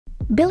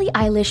Billie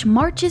Eilish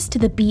marches to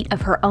the beat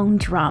of her own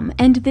drum,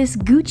 and this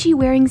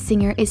Gucci-wearing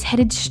singer is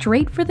headed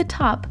straight for the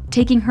top,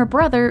 taking her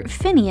brother,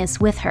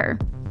 Finneas, with her.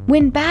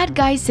 When bad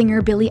guy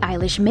singer Billie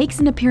Eilish makes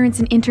an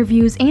appearance in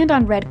interviews and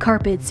on red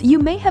carpets, you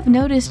may have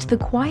noticed the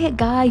quiet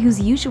guy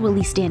who's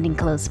usually standing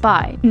close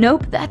by.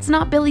 Nope, that's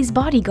not Billie's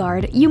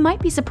bodyguard. You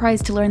might be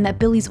surprised to learn that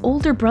Billie's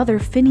older brother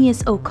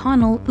Finneas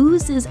O'Connell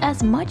oozes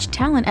as much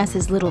talent as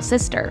his little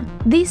sister.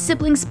 These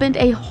siblings spent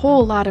a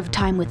whole lot of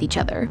time with each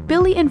other.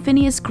 Billie and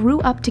Finneas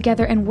grew up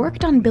together and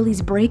worked on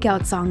Billie's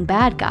breakout song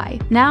Bad Guy.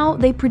 Now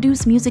they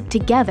produce music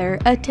together,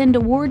 attend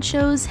award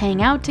shows,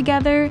 hang out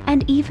together,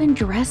 and even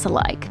dress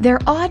alike. Their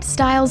odd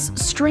styles,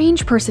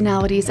 strange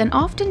personalities, and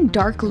often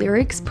dark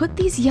lyrics put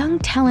these young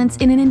talents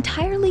in an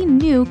entirely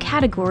new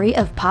category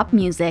of pop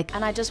music.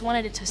 And I just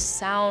wanted it to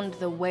sound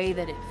the way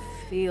that it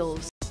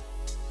feels.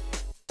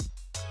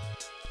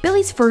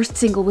 Billie's first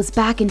single was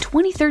back in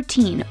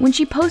 2013 when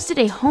she posted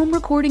a home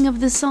recording of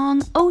the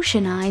song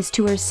Ocean Eyes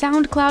to her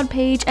SoundCloud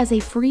page as a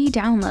free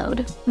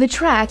download. The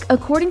track,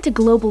 according to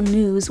Global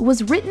News,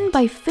 was written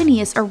by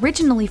Finneas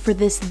originally for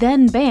this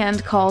then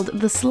band called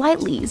The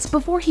Slightlys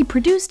before he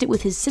produced it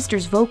with his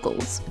sister's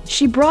vocals.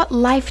 She brought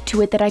life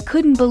to it that I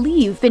couldn't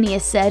believe,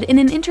 Finneas said in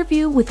an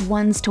interview with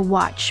Ones to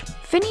Watch.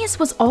 Finneas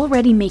was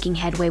already making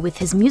headway with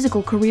his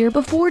musical career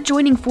before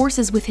joining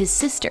forces with his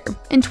sister.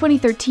 In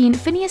 2013,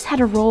 Finneas had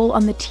a role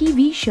on the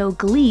TV show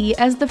Glee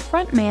as the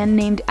frontman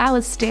named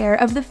Alistair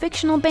of the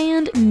fictional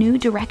band New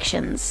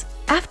Directions.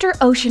 After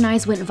Ocean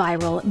Eyes went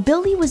viral,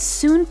 Billie was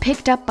soon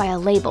picked up by a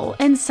label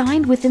and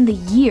signed within the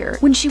year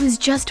when she was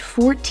just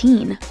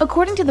 14.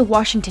 According to the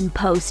Washington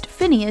Post,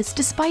 Finneas,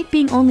 despite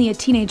being only a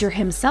teenager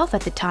himself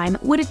at the time,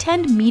 would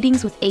attend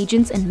meetings with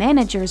agents and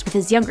managers with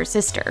his younger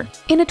sister.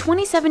 In a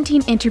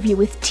 2017 interview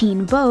with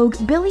Teen Vogue,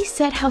 Billie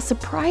said how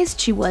surprised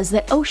she was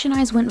that Ocean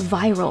Eyes went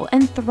viral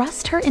and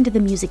thrust her into the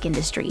music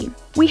industry.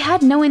 "We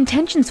had no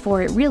intentions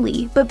for it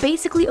really, but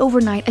basically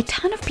overnight a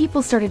ton of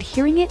people started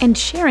hearing it and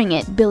sharing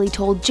it," Billie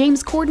told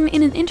James Corden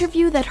in an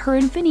interview that her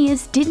and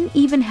Finneas didn't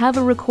even have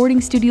a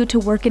recording studio to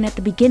work in at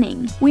the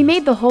beginning. "We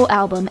made the whole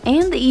album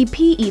and the EP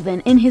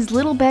even in his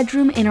little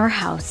bedroom in our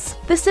house."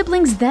 The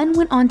siblings then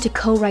went on to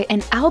co-write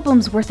an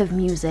album's worth of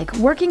music,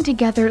 working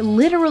together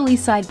literally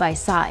side by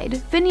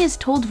side. Finneas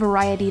told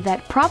Variety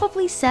that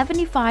probably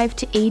 75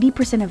 to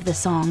 80% of the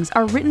songs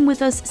are written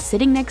with us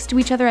sitting next to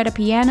each other at a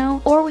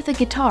piano or with a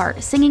guitar,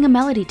 singing a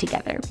melody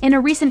together. In a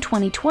recent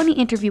 2020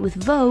 interview with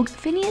Vogue,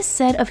 Finneas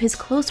said of his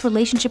close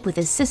relationship with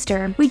his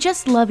sister, "We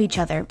just love each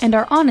other and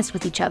are honest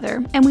with each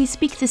other, and we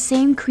speak the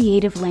same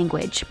creative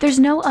language. There's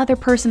no other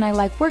person I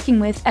like working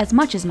with as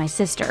much as my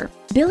sister."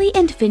 Billie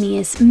and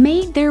Finneas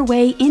made their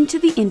way into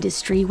the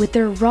industry with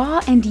their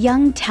raw and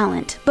young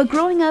talent, but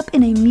growing up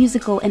in a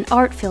musical and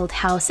art-filled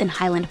house in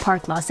Highland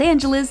Park, Los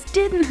Angeles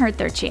didn't hurt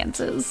their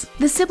chances.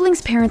 The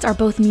siblings' parents are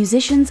both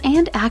musicians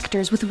and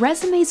actors with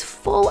resumes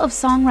full of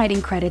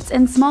songwriting credits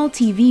and small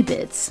TV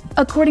bits.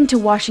 According to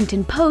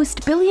Washington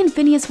Post, Billie and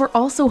Finneas were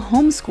also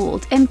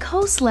homeschooled and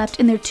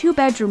co-slept in their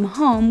two-bedroom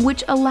home,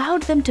 which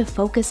allowed them to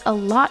focus a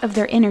lot of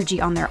their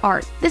energy on their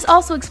art. This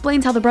also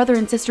explains how the brother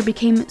and sister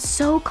became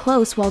so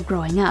close while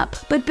growing up.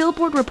 But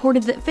Billboard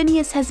reported that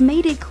Finneas has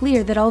made it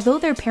clear that although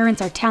their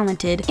parents are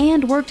talented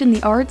and worked in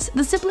the arts,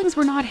 the siblings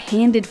were not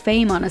handed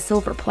fame on a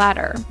silver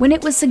platter. When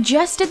it was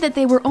suggested that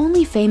they were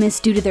only famous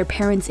due to their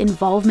parents'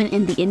 involvement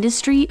in the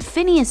industry,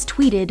 Finneas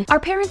tweeted, "Our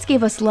parents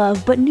gave us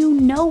love but knew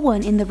no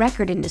one in the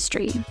record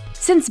industry."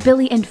 Since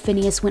Billie and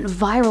Finneas went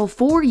viral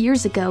 4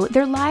 years ago,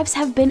 their lives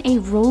have been a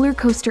roller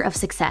coaster of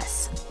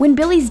success. When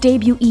Billie's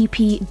debut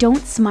EP,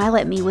 Don't Smile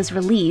at Me, was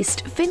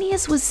released,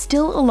 Finneas was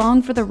still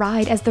along for the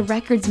ride as the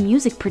record's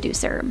music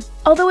producer.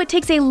 Although it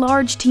takes a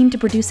large team to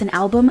produce an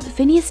album,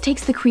 Finneas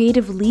takes the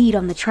creative lead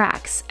on the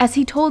tracks. As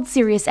he told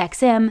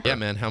SiriusXM, "Yeah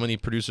man, how many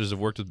producers have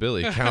worked with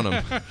Billie? Count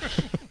them."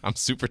 I'm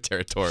super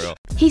territorial.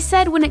 He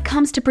said when it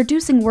comes to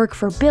producing work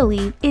for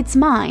Billie, "It's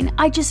mine,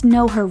 I just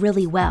know her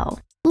really well."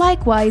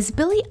 Likewise,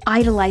 Billie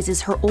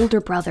idolizes her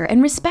older brother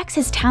and respects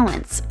his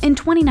talents. In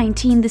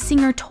 2019, the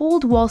singer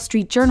told Wall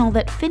Street Journal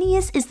that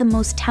Finneas is the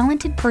most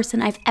talented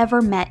person I've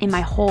ever met in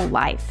my whole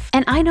life.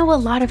 "And I know a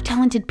lot of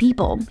talented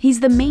people. He's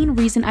the main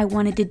reason I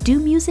wanted to do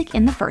music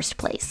in the first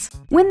place."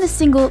 When the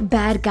single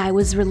Bad Guy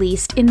was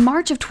released in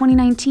March of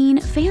 2019,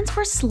 fans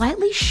were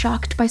slightly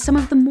shocked by some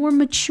of the more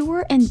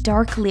mature and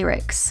dark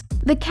lyrics.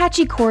 The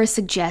catchy chorus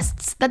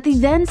suggests that the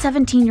then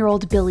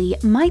 17-year-old Billie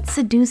might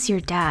seduce your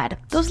dad.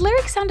 Those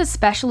lyrics sound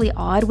especially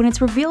odd when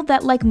it's revealed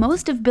that, like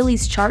most of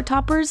Billie's chart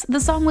toppers, the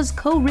song was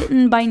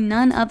co-written by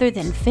none other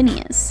than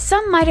Finneas.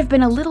 Some might have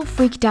been a little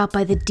freaked out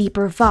by the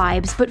deeper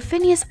vibes, but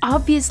Finneas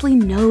obviously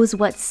knows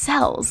what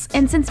sells,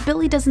 and since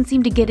Billie doesn't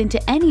seem to get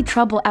into any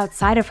trouble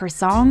outside of her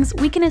songs,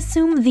 we can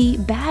assume the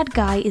bad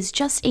guy is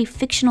just a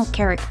fictional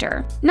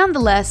character.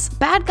 Nonetheless,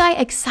 Bad Guy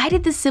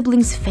excited the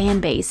siblings' fan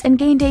base and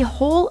gained a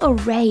whole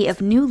array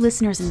of new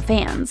listeners and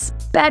fans.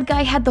 Bad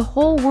Guy had the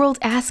whole world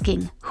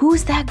asking,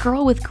 Who's that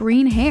girl with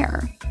green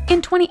hair?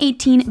 In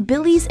 2018,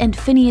 Billie's and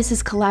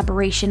Finneas'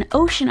 collaboration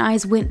Ocean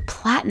Eyes went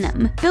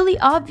platinum. Billie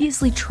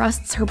obviously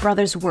trusts her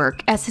brother's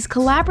work as his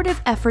collaborative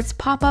efforts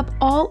pop up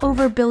all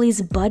over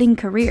Billie's budding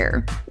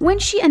career. When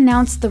she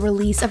announced the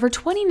release of her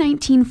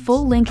 2019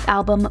 full-length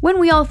album When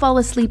We All Fall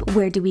Asleep,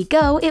 Where Do We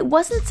Go?, it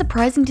wasn't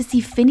surprising to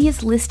see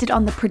Finneas listed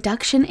on the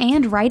production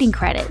and writing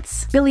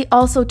credits. Billie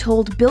also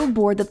told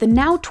Billboard that the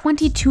now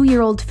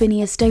 22-year-old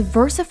Finneas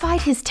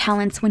diversified his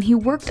talents when he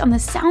worked on the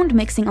sound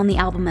mixing on the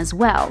album as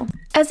well.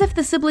 As if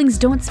the siblings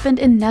don't spend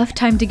enough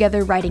time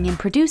together writing and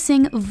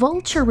producing,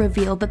 Vulture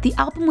revealed that the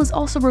album was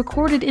also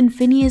recorded in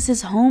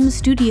Finneas' home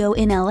studio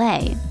in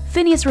LA.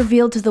 Finneas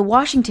revealed to the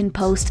Washington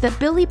Post that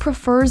Billie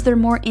prefers their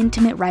more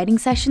intimate writing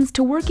sessions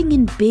to working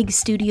in big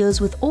studios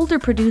with older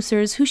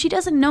producers who she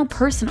doesn't know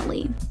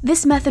personally.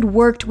 This method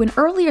worked when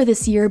earlier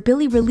this year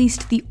Billie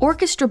released the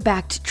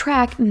orchestra-backed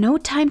track No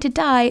Time to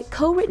Die,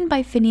 co-written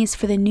by Finneas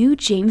for the new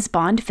James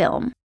Bond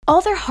film. All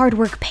their hard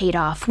work paid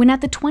off when at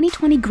the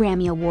 2020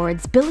 Grammy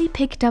Awards, Billie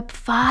picked up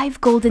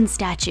 5 golden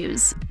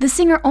statues. The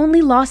singer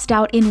only lost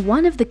out in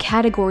one of the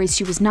categories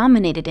she was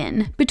nominated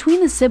in. Between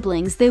the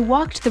siblings, they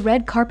walked the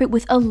red carpet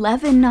with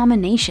 11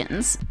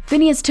 nominations.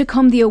 Finneas took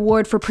home the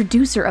award for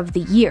Producer of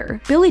the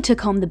Year. Billie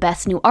took home the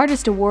Best New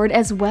Artist award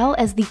as well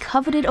as the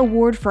coveted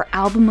award for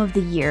Album of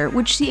the Year,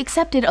 which she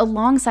accepted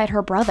alongside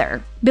her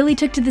brother. Billie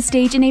took to the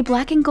stage in a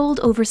black and gold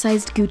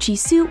oversized Gucci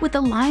suit with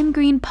the lime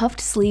green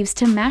puffed sleeves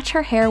to match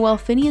her hair while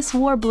Finneas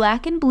wore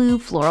black and blue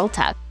floral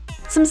tuck.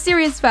 Some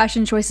serious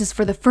fashion choices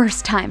for the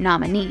first-time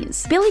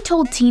nominees. Billie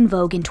told Teen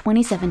Vogue in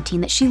 2017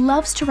 that she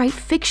loves to write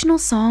fictional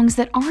songs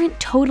that aren't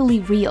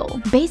totally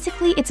real.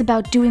 Basically, it's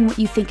about doing what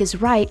you think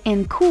is right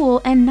and cool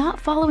and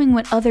not following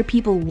what other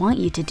people want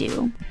you to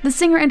do. The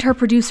singer and her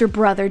producer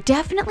brother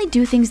definitely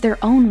do things their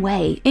own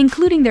way,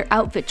 including their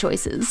outfit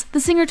choices. The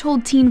singer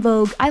told Teen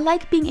Vogue, "I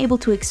like being able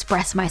to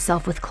express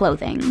myself with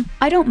clothing.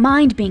 I don't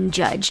mind being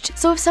judged,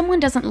 so if someone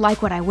doesn't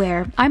like what I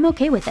wear, I'm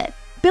okay with it."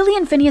 Billie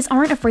and Finneas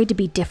aren't afraid to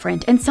be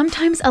different and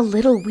sometimes a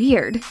little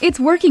weird. It's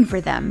working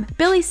for them.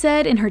 Billie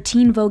said in her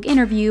Teen Vogue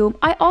interview,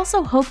 "I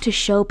also hope to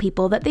show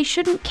people that they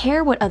shouldn't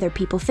care what other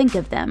people think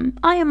of them.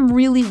 I am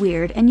really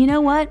weird, and you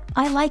know what?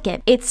 I like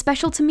it. It's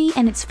special to me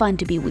and it's fun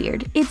to be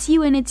weird. It's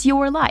you and it's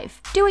your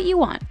life. Do what you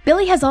want."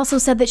 Billie has also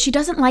said that she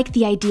doesn't like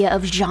the idea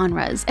of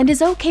genres and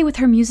is okay with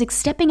her music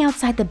stepping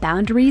outside the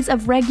boundaries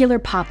of regular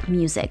pop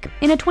music.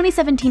 In a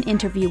 2017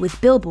 interview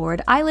with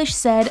Billboard, Eilish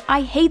said,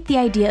 "I hate the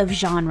idea of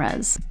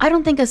genres. I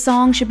don't think a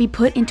song should be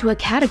put into a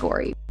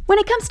category." When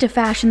it comes to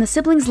fashion, the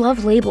siblings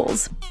love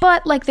labels,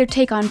 but like their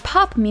take on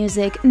pop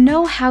music,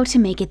 know how to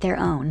make it their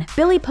own.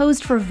 Billie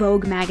posed for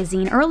Vogue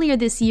magazine earlier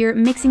this year,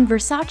 mixing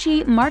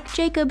Versace, Marc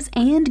Jacobs,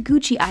 and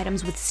Gucci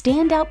items with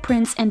standout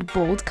prints and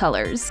bold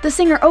colors. The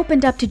singer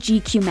opened up to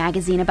GQ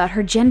magazine about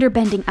her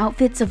gender-bending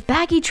outfits of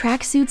baggy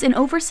tracksuits and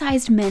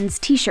oversized men's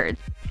t-shirts.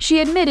 She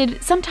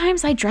admitted,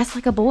 "Sometimes I dress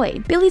like a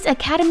boy." Billie's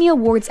Academy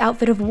Awards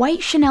outfit of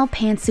white Chanel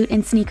pantsuit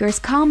and sneakers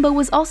combo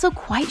was also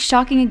quite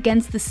shocking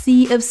against the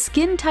sea of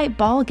skin-tight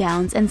ball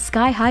gowns and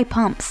sky-high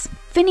pumps.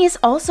 Finneas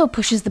also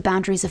pushes the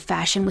boundaries of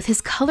fashion with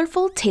his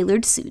colorful,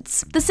 tailored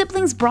suits. The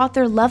siblings brought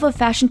their love of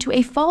fashion to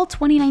a fall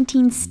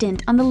 2019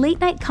 stint on the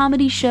late-night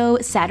comedy show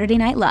Saturday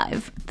Night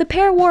Live. The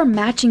pair wore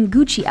matching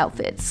Gucci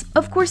outfits.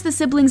 Of course, the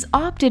siblings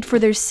opted for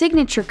their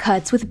signature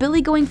cuts, with Billie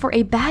going for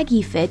a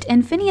baggy fit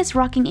and Finneas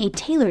rocking a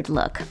tailored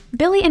look.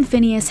 Billie and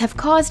Finneas have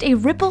caused a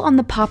ripple on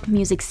the pop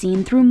music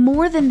scene through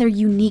more than their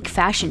unique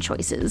fashion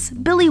choices.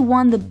 Billie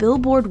won the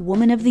Billboard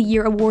Woman of the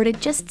Year award at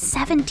just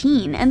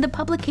 17, and the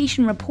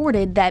publication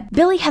reported that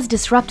Billie has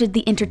disrupted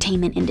the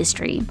entertainment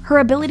industry. Her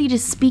ability to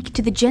speak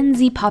to the Gen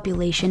Z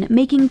population,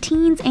 making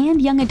teens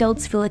and young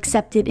adults feel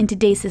accepted in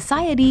today's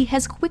society,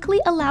 has quickly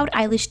allowed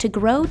Eilish to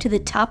grow to the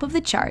top of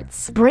the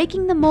charts,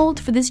 breaking the mold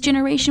for this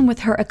generation with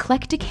her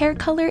eclectic hair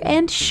color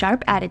and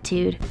sharp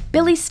attitude.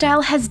 Billie's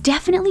style has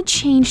definitely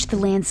changed the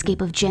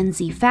landscape of Gen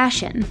Z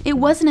fashion. It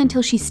wasn't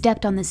until she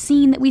stepped on the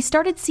scene that we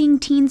started seeing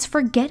teens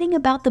forgetting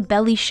about the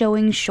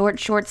belly-showing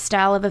short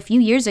style of a few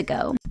years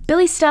ago.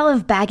 Billie's style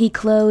of baggy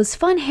clothes,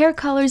 fun hair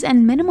colors,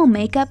 and minimal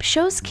makeup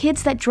shows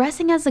kids that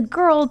dressing as a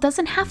girl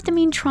doesn't have to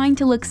mean trying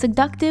to look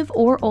seductive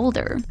or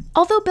older.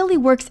 Although Billie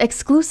works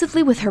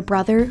exclusively with her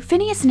brother,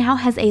 Finneas now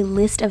has a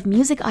list of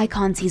music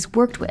icons he's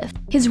worked with.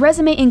 His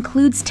resume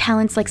includes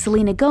talents like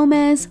Selena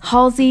Gomez,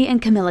 Halsey,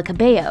 and Camila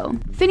Cabello.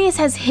 Finneas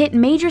has hit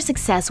major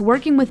success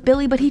working with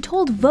Billie, but he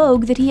told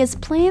Vogue that he has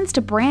plans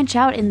to branch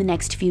out in the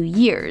next few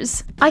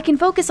years. "I can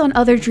focus on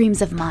other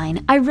dreams of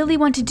mine. I really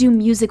want to do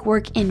music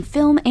work in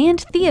film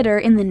and theater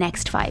in the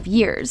next 5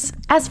 years.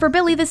 As for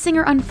Billie, the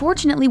singer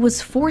unfortunately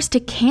was forced to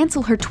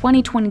cancel her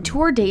 2020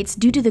 tour dates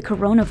due to the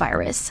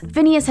coronavirus.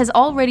 Finneas has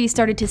already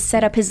started to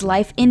set up his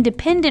life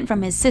independent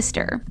from his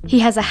sister. He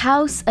has a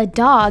house, a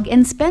dog,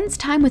 and spends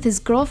time with his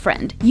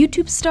girlfriend,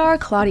 YouTube star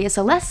Claudia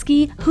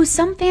Zaleski, who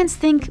some fans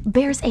think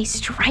bears a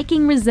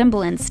striking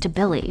resemblance to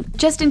Billie.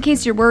 Just in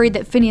case you're worried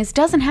that Finneas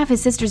doesn't have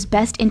his sister's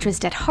best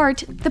interest at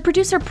heart, the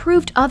producer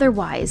proved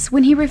otherwise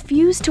when he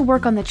refused to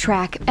work on the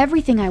track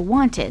Everything I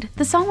Wanted.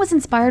 The song was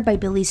inspired inspired by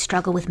Billie's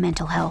struggle with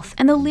mental health,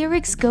 and the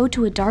lyrics go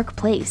to a dark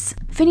place.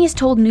 Finneas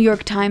told New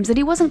York Times that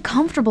he wasn't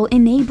comfortable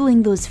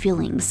enabling those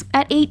feelings.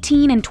 At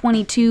 18 and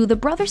 22, the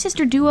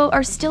brother-sister duo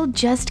are still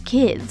just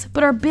kids,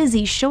 but are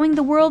busy showing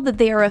the world that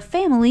they are a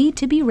family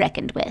to be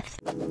reckoned with.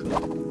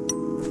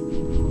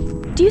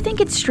 Do you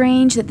think it's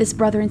strange that this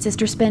brother and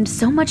sister spend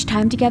so much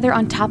time together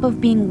on top of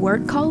being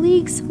work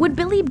colleagues? Would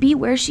Billie be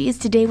where she is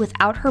today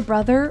without her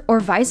brother, or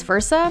vice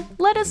versa?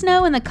 Let us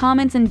know in the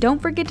comments, and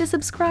don't forget to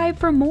subscribe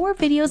for more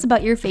videos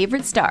about your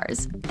favorite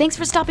stars. Thanks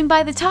for stopping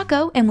by The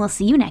Taco, and we'll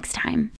see you next time.